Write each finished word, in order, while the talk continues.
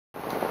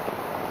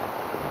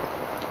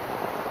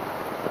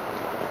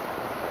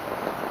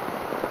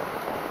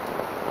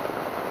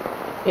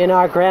In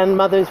our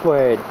grandmother's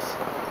words,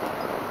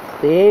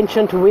 the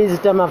ancient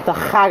wisdom of the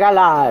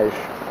HAGALAZ,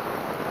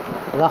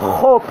 the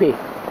Hopi,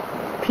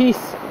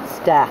 peace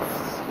staffs.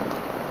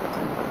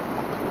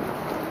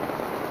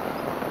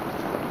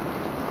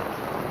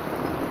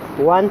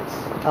 Once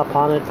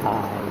upon a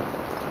time,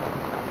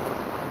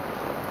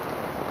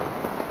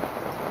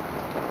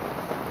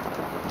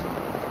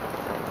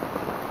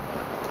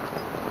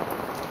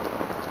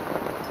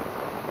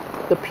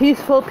 the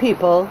peaceful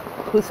people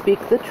who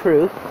speak the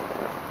truth,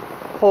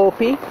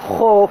 Hopi,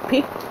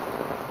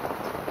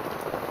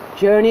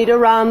 journeyed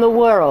around the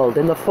world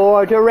in the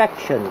 4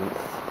 directions.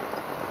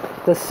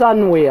 The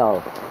sun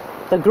wheel,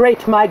 the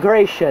great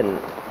migration.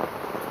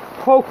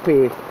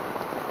 Hopi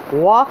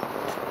walked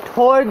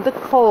toward the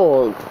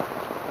cold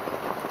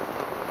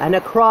and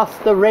across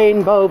the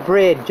rainbow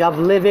bridge of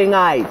living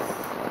ice,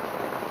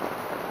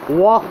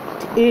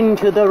 walked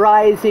into the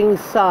rising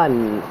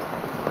sun.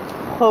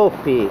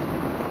 Hopi,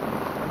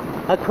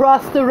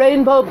 across the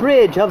rainbow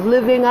bridge of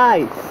living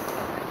ice.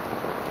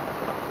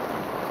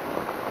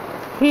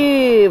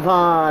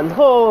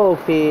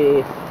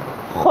 H.A.G.A.L.A.Z,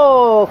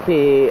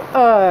 Hopi,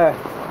 earth,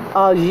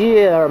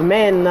 A.L.L,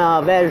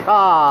 Mena,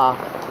 Veja.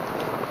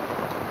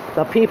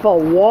 The people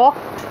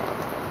walked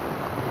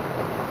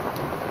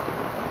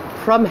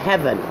from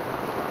heaven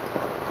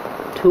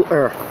to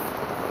earth.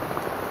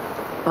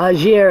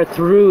 A.L.L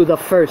threw the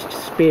first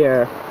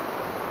spear.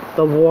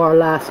 The war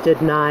lasted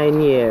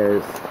 9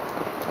 years.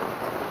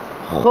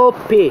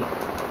 Hopi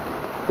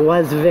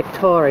was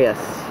victorious.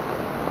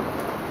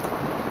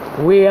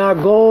 We are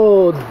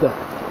gold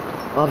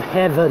of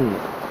heaven.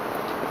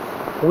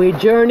 We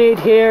journeyed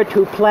here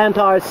to plant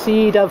our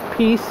seed of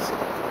peace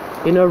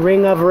in a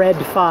ring of red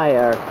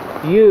fire.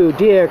 You,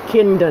 dear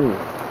Kinden,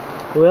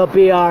 will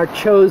be our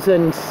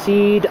chosen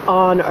seed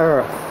on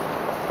earth.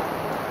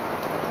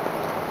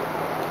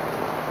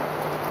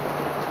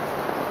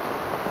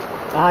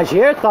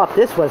 A.L.L thought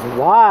this was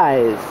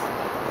wise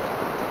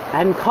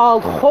and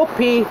called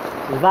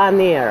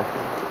Hopi-Vanir,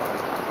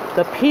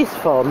 the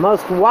peaceful,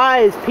 most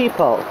wise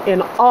people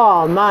in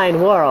all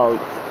 9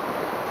 worlds.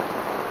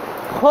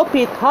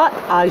 Hopi taught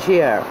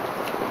A.L.L,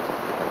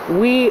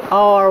 we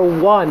are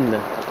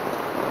one,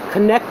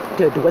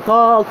 connected with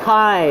all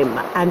time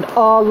and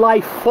all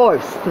life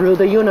force through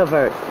the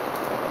universe.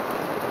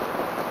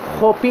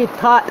 Hopi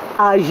taught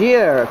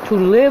A.L.L to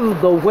live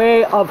the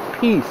way of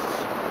peace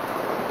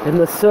in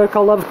the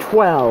circle of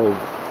 12.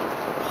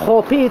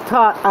 Hopi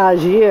taught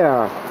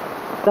A.L.L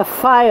the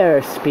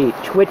fire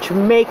speech which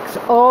makes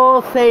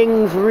all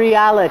things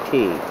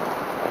reality.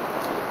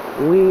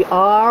 We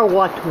are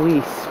what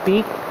we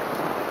speak.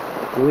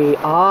 We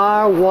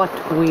are what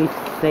we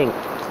think.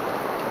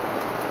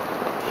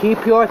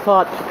 Keep your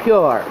thoughts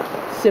pure,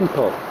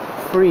 simple,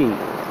 free.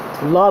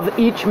 Love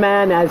each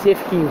man as if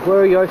he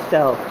were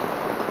yourself.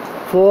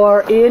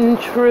 For in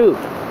truth,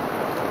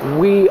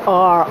 we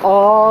are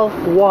all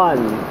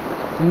one.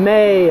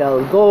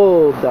 Male,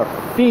 gold, or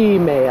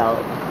female.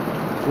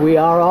 We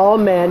are all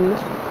men.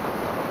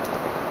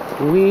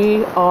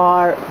 We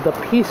are the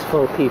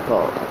peaceful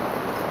people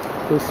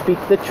who speak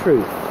the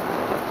truth.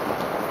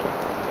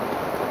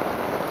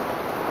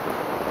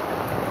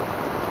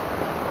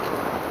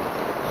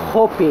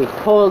 Hopi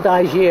told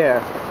A.L.L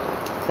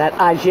that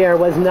A.L.L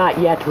was not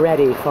yet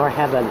ready for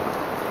heaven.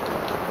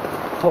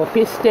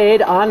 Hopi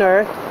stayed on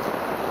earth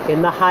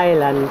in the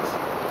highlands,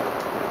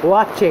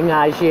 watching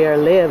A.L.L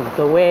live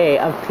the way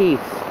of peace,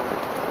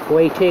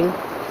 waiting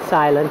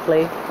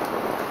silently.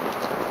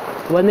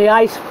 When the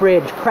ice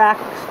bridge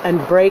cracks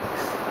and breaks,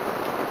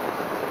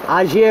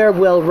 A.L.L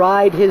will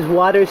ride his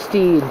water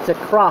steeds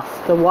across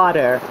the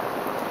water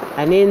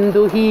and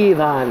into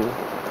H.A.G.A.L.A.Z.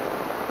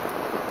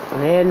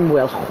 Then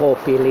will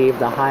Hopi leave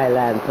the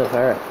highlands of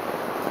earth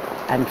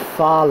and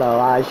follow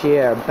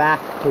A.L.L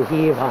back to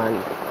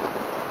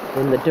H.A.G.A.L.A.Z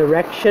in the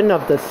direction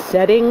of the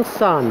setting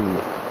sun.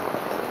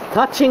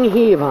 Touching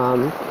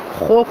H.A.G.A.L.A.Z,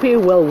 Hopi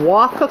will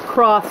walk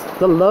across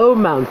the low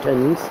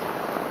mountains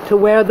to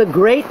where the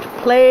great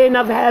plain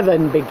of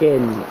heaven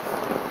begins.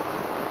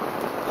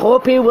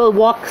 Hopi will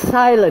walk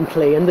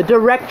silently in the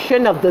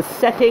direction of the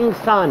setting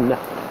sun,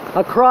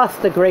 across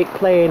the great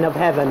plain of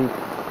heaven,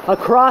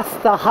 across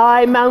the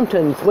high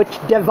mountains which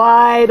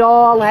divide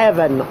all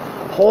heaven.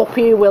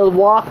 Hopi will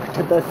walk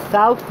to the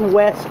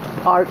southwest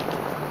part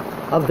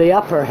of the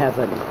upper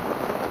heaven.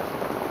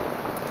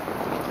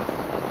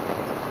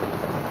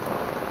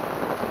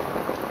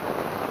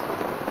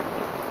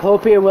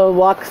 Hopi will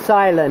walk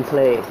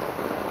silently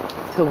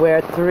to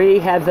where 3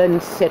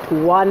 heavens sit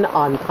one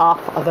on top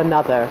of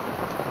another.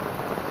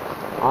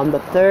 On the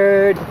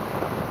 3rd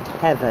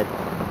heaven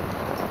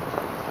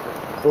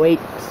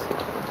waits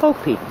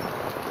Hopi,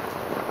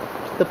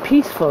 the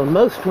peaceful,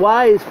 most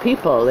wise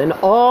people in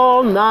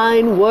all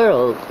 9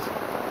 worlds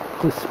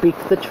who speak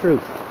the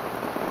truth.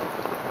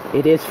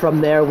 It is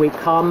from there we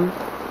come.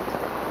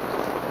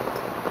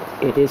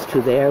 It is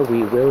to there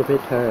we will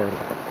return.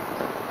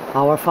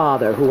 Our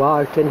Father, who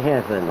art in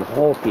heaven,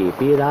 Hopi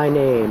be thy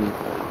name.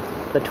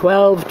 The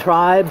 12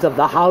 tribes of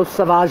the house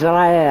of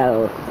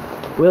Israel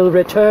will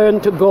return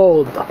to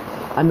gold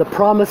and the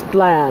promised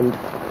land.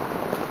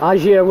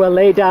 Ajir will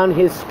lay down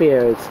his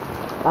spears.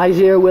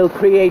 Ajir will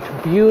create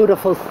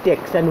beautiful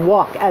sticks and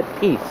walk at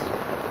peace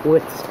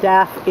with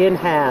staff in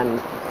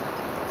hand,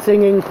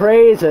 singing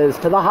praises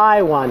to the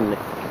High One,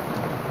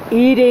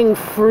 eating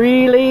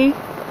freely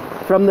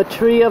from the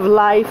tree of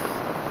life,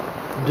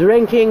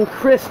 drinking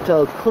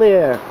crystal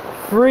clear,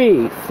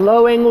 free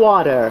flowing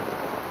water.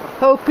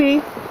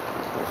 Hopi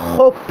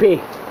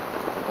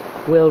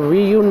will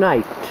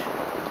reunite.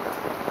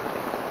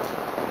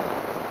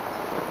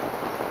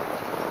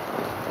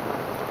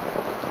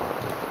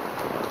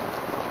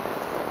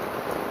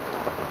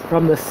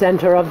 From the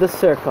center of the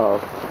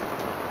circle,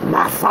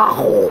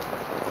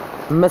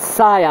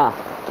 Messiah,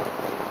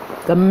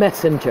 the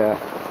messenger,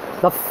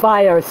 the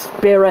fire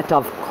spirit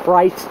of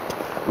Christ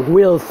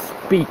will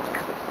speak.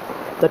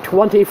 The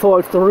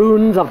 24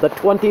 runes of the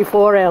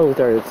 24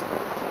 elders,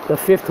 the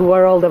fifth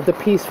world of the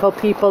peaceful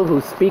people who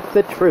speak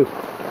the truth,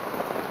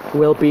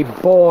 will be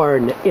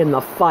born in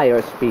the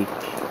fire speech.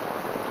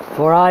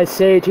 For I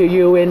say to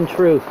you in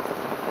truth,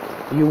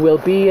 you will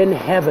be in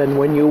heaven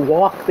when you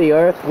walk the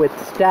earth with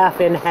staff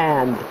in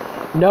hand,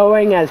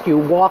 knowing as you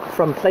walk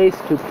from place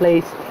to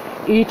place,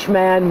 each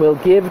man will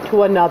give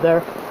to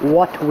another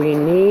what we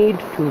need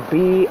to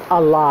be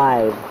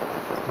alive.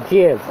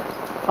 Give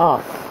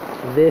us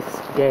this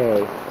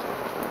day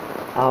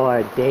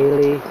our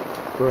daily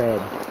bread.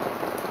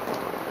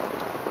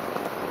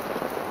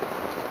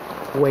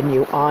 When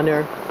you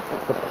honor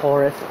the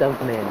poorest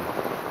of men,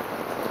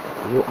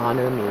 you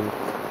honor me.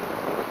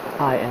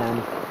 I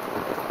am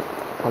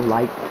the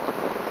light,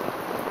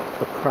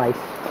 the Christ,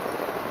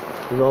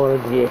 Lord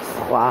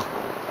Yeshua,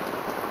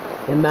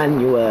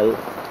 Emmanuel,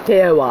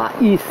 Tewa,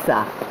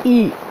 Isa,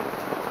 E.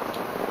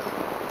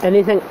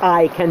 Anything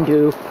I can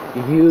do,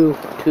 you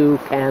too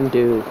can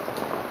do,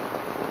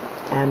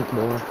 and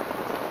more.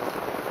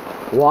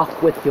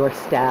 Walk with your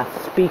staff,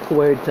 speak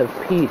words of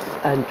peace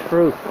and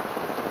truth.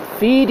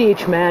 Feed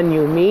each man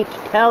you meet,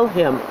 tell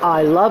him,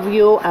 I love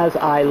you as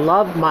I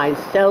love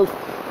myself.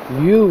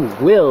 You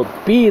will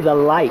be the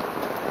light.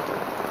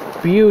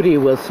 Beauty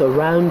will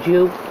surround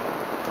you.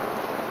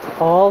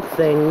 All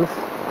things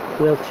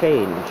will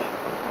change.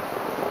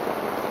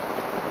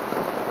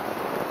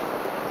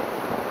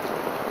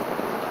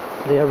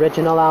 The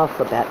original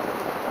alphabet,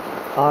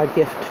 our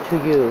gift to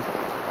you.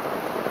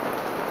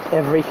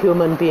 Every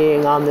human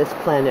being on this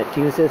planet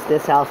uses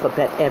this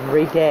alphabet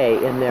every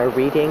day in their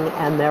reading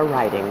and their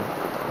writing.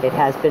 It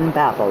has been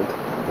babbled.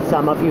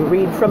 Some of you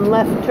read from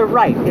left to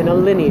right in a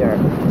linear.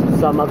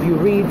 Some of you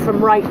read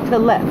from right to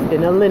left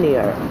in a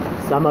linear.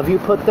 Some of you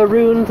put the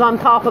runes on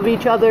top of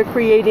each other,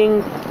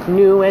 creating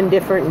new and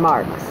different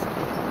marks.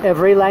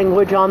 Every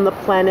language on the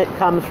planet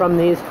comes from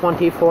these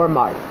 24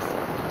 marks.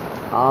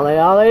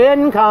 A.L.L,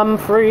 income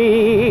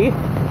free.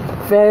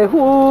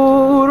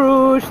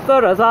 Fehurush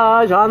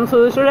Thurazaj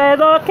Ansus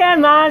Redo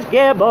Kenash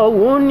Gebo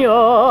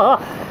Unyo.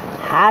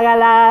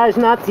 HAGALAZ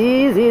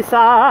Natizi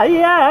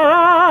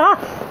Saya.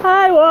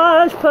 I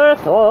was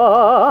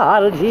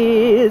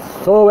F.O.R.G.I.V.E.N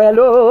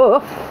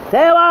Soelo.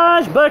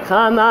 Tewash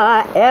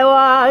Berkana,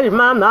 Ewash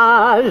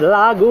Manaj,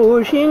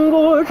 Lagush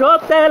Ingush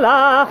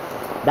Otela,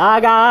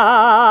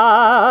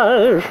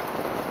 Dagash.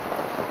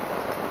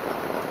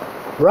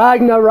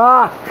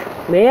 Ragnarok,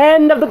 the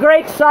end of the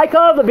great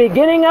cycle, the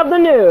beginning of the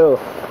new.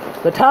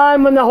 The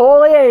time when the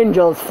holy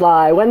angels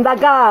fly, when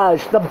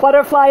Dagash, the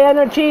butterfly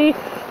energy,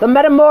 the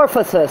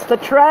metamorphosis, the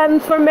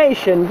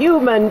transformation,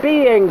 human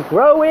being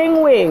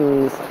growing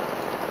wings,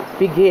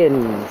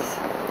 begins.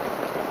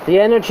 The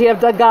energy of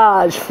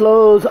Dagaj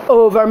flows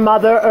over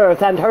Mother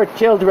Earth, and her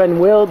children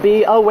will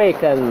be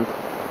awakened.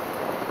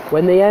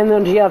 When the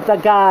energy of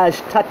Dagaj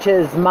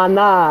touches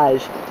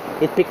Manaj,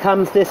 it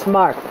becomes this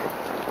mark.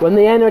 When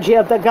the energy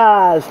of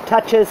Dagaj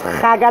touches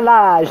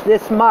HAGALAZ,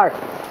 this mark,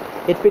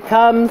 it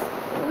becomes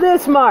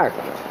this mark.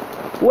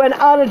 When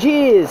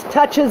Anajiz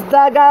touches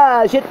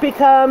Dagaj, it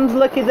becomes,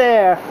 looky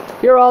there,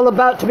 you're all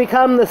about to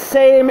become the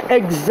same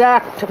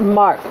exact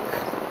mark.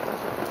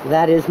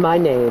 That is my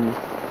name.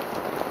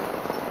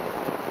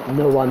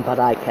 No one but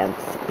I can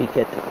speak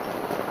it.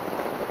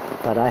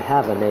 But I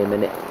have a name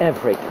in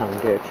every tongue,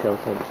 dear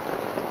children.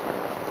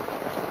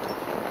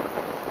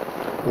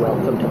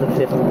 Welcome to the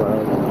fifth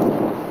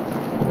world.